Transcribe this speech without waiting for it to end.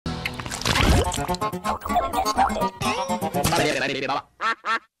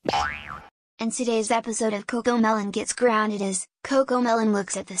And today's episode of Cocomelon Gets Grounded is, Cocomelon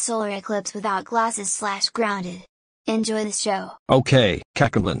looks at the solar eclipse without glasses/grounded. Enjoy the show. Okay,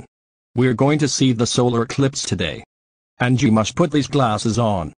 Cocomelon. We're going to see the solar eclipse today. And you must put these glasses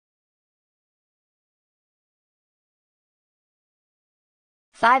on.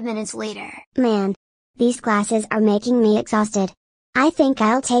 5 minutes later. Man. These glasses are making me exhausted. I think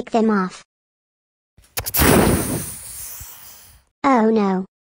I'll take them off. Oh no.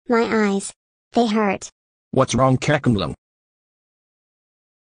 My eyes. They hurt. What's wrong, Cocomelon?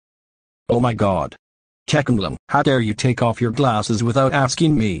 Oh my god. Cocomelon, how dare you take off your glasses without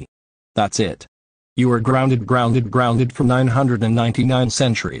asking me? That's it. You are grounded for 999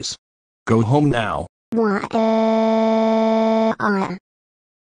 centuries. Go home now. What?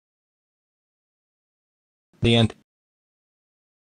 The end.